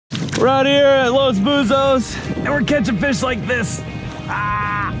We're out here at Los Buzos, and we're catching fish like this.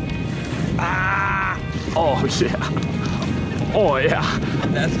 Ah! Ah! Oh yeah! Oh yeah!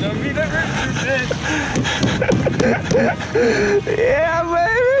 That's gonna be the roosterfish. Yeah,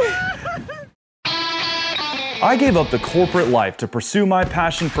 baby! I gave up the corporate life to pursue my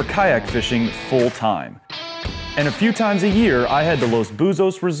passion for kayak fishing full time. And a few times a year, I head to Los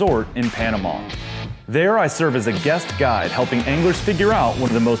Buzos Resort in Panama. There, I serve as a guest guide, helping anglers figure out one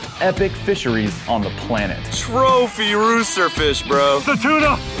of the most epic fisheries on the planet. Trophy roosterfish, bro. It's a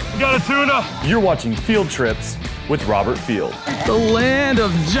tuna. We got a tuna. You're watching Field Trips with Robert Field. The land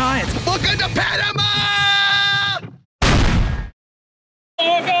of giants. Look at the Panama!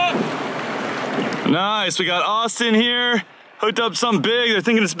 Look up. Nice. We got Austin here. Hooked up something big. They're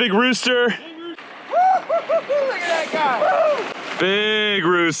thinking it's a big rooster. Look at that guy. Big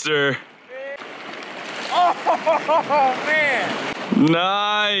rooster. Oh, man.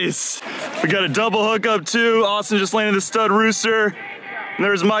 Nice. We got a double hookup too. Austin just landed the stud rooster. And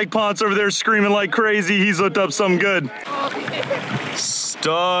there's Mike Ponce over there screaming like crazy. He's hooked up something good.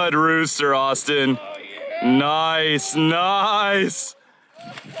 Stud rooster, Austin. Nice, nice.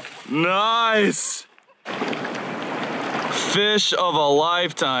 Nice. Fish of a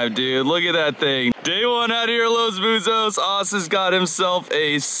lifetime, dude. Look at that thing. Day one out here at Los Buzos. Austin's got himself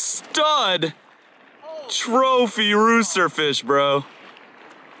a stud trophy roosterfish, bro.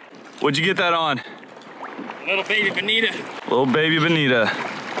 What'd you get that on? Little baby bonita. Little baby bonita.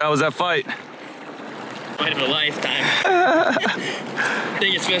 How was that fight? Fight of a lifetime.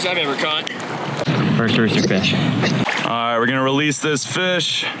 Biggest fish I've ever caught. First roosterfish. All right, we're gonna release this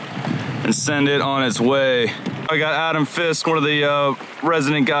fish and send it on its way. I got Adam Fisk, one of the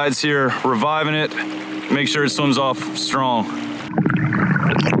resident guides here, reviving it. Make sure it swims off strong.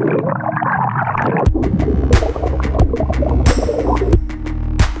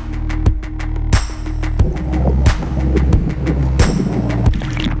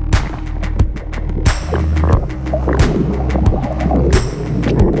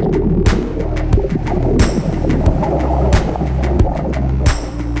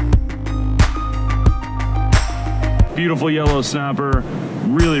 Beautiful yellow snapper,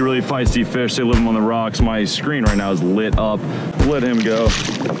 really, really feisty fish. They live them on the rocks. My screen right now is lit up. Let him go.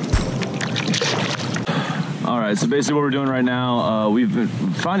 All right, so basically what we're doing right now, we've been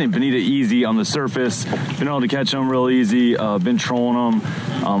finding bonita easy on the surface, been able to catch them real easy, been trolling them.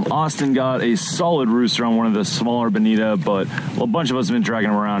 Austin got a solid rooster on one of the smaller bonita, but a bunch of us have been dragging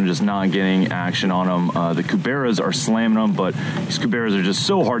them around and just not getting action on them. The cuberas are slamming them, but these cuberas are just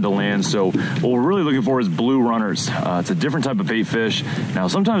so hard to land. So what we're really looking for is blue runners. It's a different type of bait fish. Now,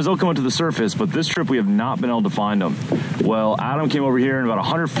 sometimes they'll come up to the surface, but this trip we have not been able to find them. Well, Adam came over here in about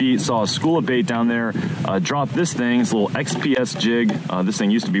 100 feet, saw a school of bait down there, dropped this thing, it's a little XPS jig. This thing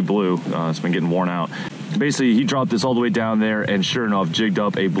used to be blue. It's been getting worn out. Basically, he dropped this all the way down there and sure enough, jigged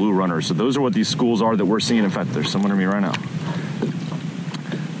up a blue runner. So those are what these schools are that we're seeing. In fact, there's someone under me right now.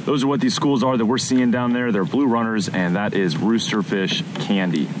 Those are what these schools are that we're seeing down there. They're blue runners, and that is roosterfish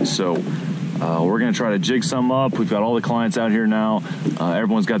candy. So we're gonna try to jig some up. We've got all the clients out here now.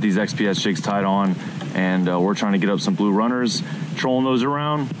 Everyone's got these XPS jigs tied on, and we're trying to get up some blue runners, trolling those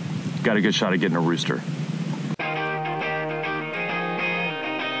around. Got a good shot at getting a rooster.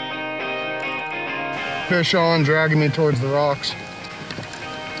 Fish on, dragging me towards the rocks.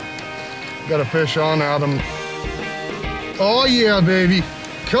 Got a fish on, Adam. Oh yeah, baby.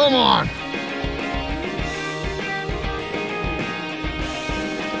 Come on.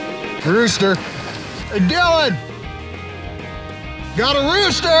 Rooster. Hey, Dylan. Got a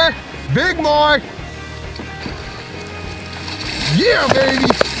rooster. Big boy. Yeah, baby.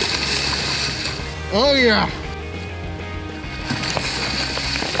 Oh yeah.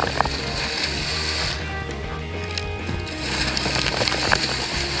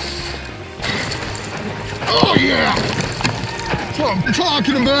 Oh yeah! That's what I'm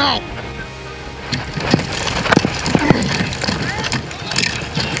talking about!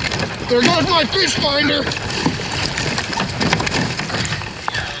 There goes my fish finder!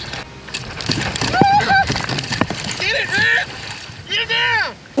 Get it, man! Get it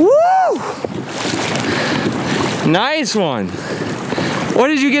down! Woo! Nice one. What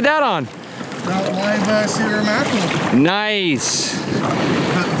did you get that on? That live Sierra mackerel. Nice.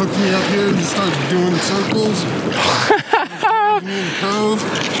 Hooked me up here and just started doing circles. Me in the cove.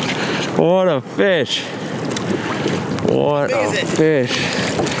 What a fish. What a fish.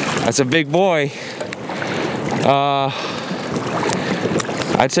 That's a big boy.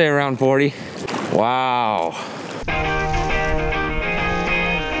 I'd say around 40. Wow.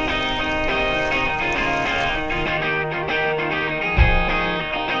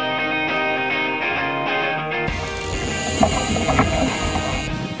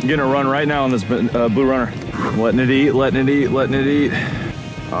 I'm getting a run right now on this blue runner. Letting it eat, letting it eat, letting it eat.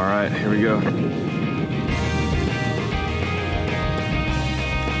 All right, here we go.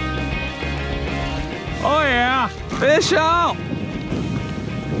 Oh yeah, fish out.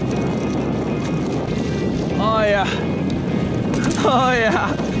 Oh yeah. Oh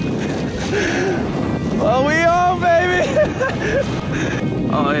yeah. Oh, we on, baby.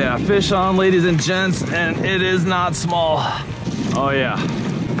 Oh yeah, fish on, ladies and gents, and it is not small. Oh yeah.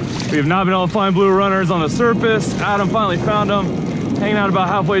 We have not been able to find blue runners on the surface. Adam finally found them, hanging out about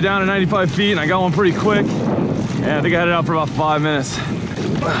halfway down at 95 feet, and I got one pretty quick. And I think I had it out for about 5 minutes.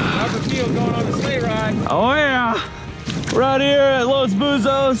 How's the field going on the sleigh ride? Oh yeah. We're out here at Los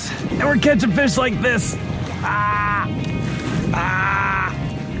Buzos, and we're catching fish like this. Ah! Ah!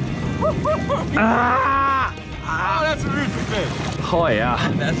 Ah! Oh, that's a Roosterfish. Oh yeah.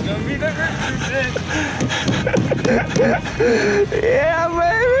 That's gonna be the Roosterfish. Yeah,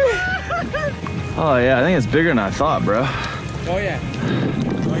 baby. Oh yeah, I think it's bigger than I thought, bro. Oh yeah.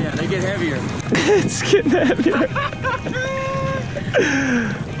 Oh yeah, they get heavier. It's getting heavier.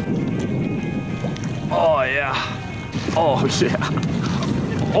 Oh yeah. Oh yeah.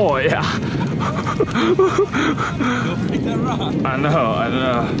 Oh yeah. I know.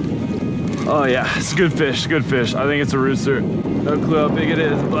 Oh yeah, it's good fish, good fish. I think it's a rooster. No clue how big it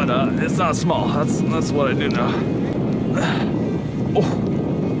is, but it's not small. That's what I do know.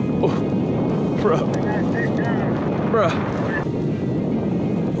 Oh, bro.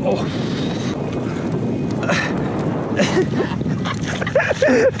 Oh.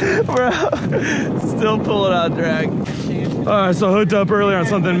 Bro, still pulling out drag. All right, so hooked up earlier on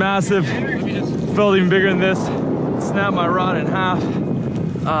something massive. Felt even bigger than this. Snapped my rod in half.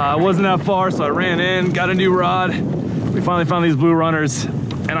 I wasn't that far, so I ran in, got a new rod. We finally found these blue runners,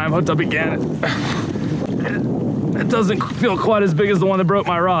 and I'm hooked up again. It doesn't feel quite as big as the one that broke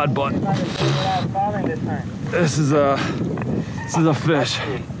my rod, but this is a fish.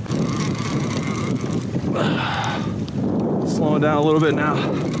 Slowing down a little bit now.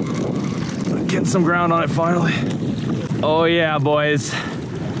 Getting some ground on it finally. Oh yeah, boys.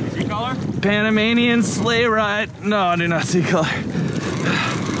 See color? Panamanian sleigh ride. No, I do not see color.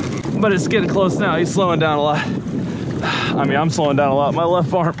 But it's getting close now. He's slowing down a lot. I mean, I'm slowing down a lot. My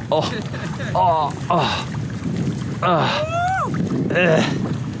left arm.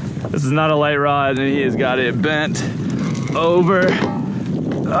 This is not a light rod, and he has got it bent over.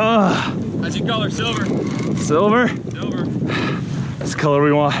 I see color, silver. Silver? Silver. That's the color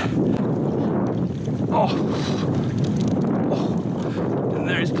we want. And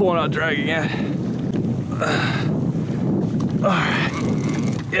there he's pulling out drag again. All right.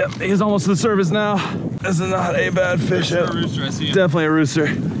 Yep, he's almost to the surface now. This is not a bad fish. A rooster, I see him. Definitely a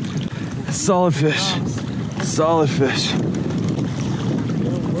rooster. Solid fish. Solid fish.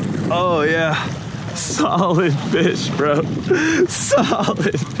 Oh yeah. Solid fish, bro.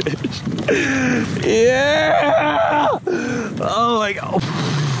 Solid fish. Yeah! Oh my God.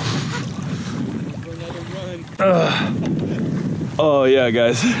 Oh yeah,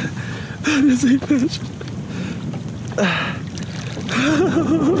 guys. That is a fish.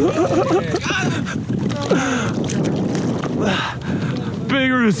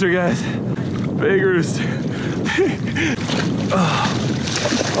 Big rooster, guys. Big rooster.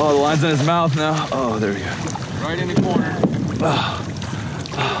 Oh, the line's in his mouth now. Oh, there we go. Right in the corner. Oh,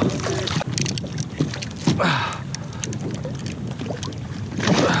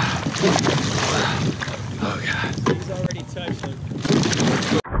 God. He's already touched it.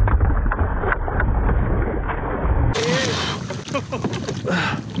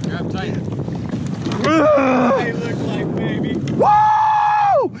 Grab tight. They look like, baby.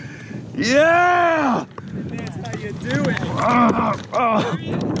 Woo! Yeah! That's how you do it.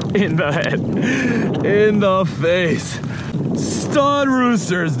 In the head. In the face. Stud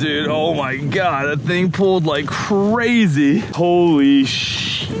roosters, dude. Oh my God, that thing pulled like crazy. Holy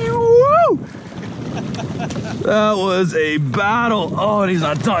shit. Woo! That was a battle. Oh, and he's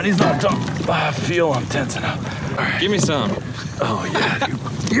not done. He's not done. I feel I'm tensing up. All right. Give me some. Oh yeah, dude.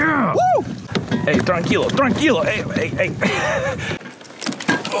 Yeah. Woo! Hey, tranquilo, tranquilo. Hey.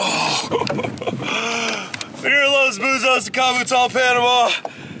 We're here at Los Buzos in Panama,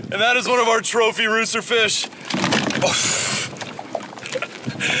 and that is one of our trophy rooster fish.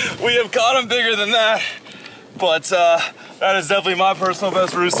 We have caught them bigger than that, but that is definitely my personal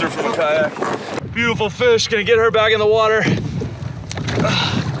best rooster from a kayak. Beautiful fish, gonna get her back in the water.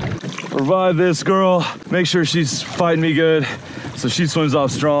 Revive this girl, make sure she's fighting me good so she swims off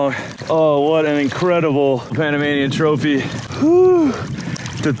strong. Oh, what an incredible Panamanian trophy. Whew.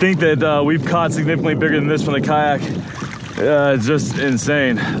 To think that we've caught significantly bigger than this from the kayak It's just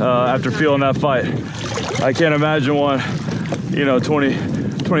insane after feeling that fight. I can't imagine one, you know, 20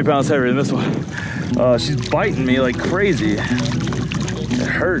 pounds heavier than this one. She's biting me like crazy. It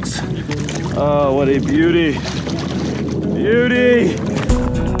hurts. Oh, what a beauty. Beauty.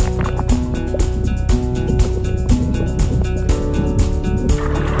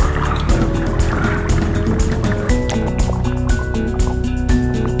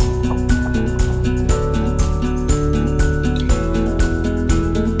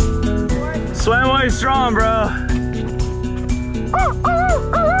 Swim while you're strong, bro.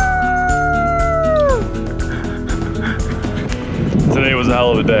 Today was a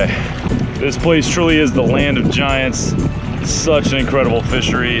hell of a day. This place truly is the land of giants. Such an incredible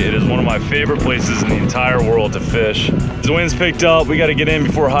fishery. It is one of my favorite places in the entire world to fish. The wind's picked up. We got to get in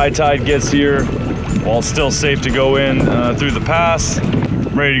before high tide gets here, while it's still safe to go in through the pass.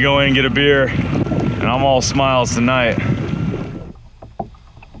 I'm ready to go in and get a beer, and I'm all smiles tonight.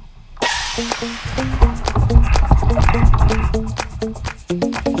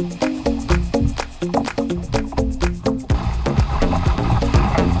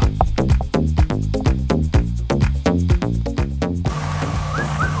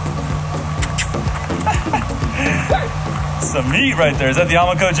 Some meat right there. Is that the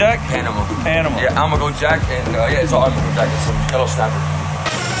Almaco Jack? Panama. Panama. Yeah, Almaco Jack, and yeah, it's all Almaco Jack. It's some yellow snapper.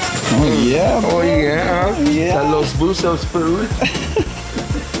 Oh yeah, oh yeah, yeah. That Los Buzos food.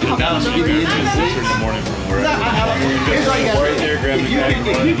 Down the street, in the morning from work. Right there, grabbing the bag. Yeah,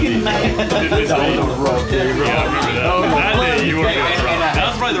 I remember that. That day you were rough. That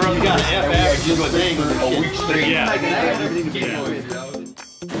was probably the roughest.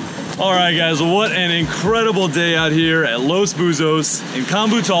 All right, guys, well, what an incredible day out here at Los Buzos in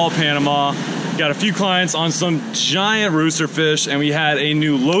Cambutal, Panama. Got a few clients on some giant roosterfish, and we had a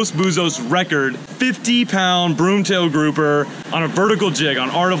new Los Buzos record 50-pound broomtail grouper on a vertical jig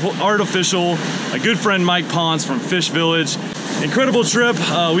on artificial. A good friend, Mike Ponce from Fish Village. Incredible trip.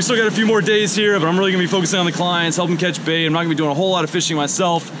 We still got a few more days here, but I'm really gonna be focusing on the clients, helping catch bait. I'm not gonna be doing a whole lot of fishing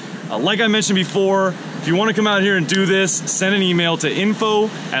myself. Like I mentioned before, if you want to come out here and do this, send an email to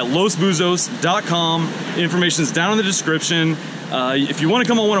info@losbuzos.com. Information's down in the description. If you want to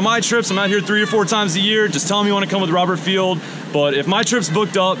come on one of my trips, I'm out here 3 or 4 times a year. Just tell me you want to come with Robert Field. But if my trip's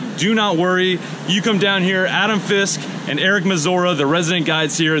booked up, do not worry. You come down here, Adam Fisk and Eric Mazzora, the resident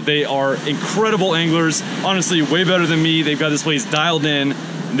guides here. They are incredible anglers. Honestly, way better than me. They've got this place dialed in.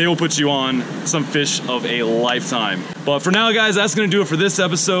 They will put you on some fish of a lifetime. But for now, guys, that's gonna do it for this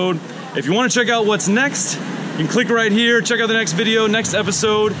episode. If you wanna check out what's next, you can click right here, check out the next video, next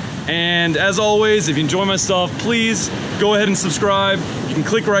episode. And as always, if you enjoy my stuff, please go ahead and subscribe. You can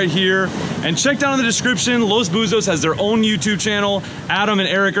click right here and check down in the description. Los Buzos has their own YouTube channel. Adam and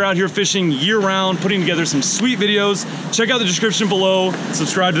Eric are out here fishing year round, putting together some sweet videos. Check out the description below,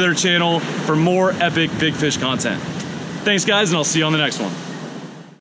 subscribe to their channel for more epic big fish content. Thanks, guys, and I'll see you on the next one.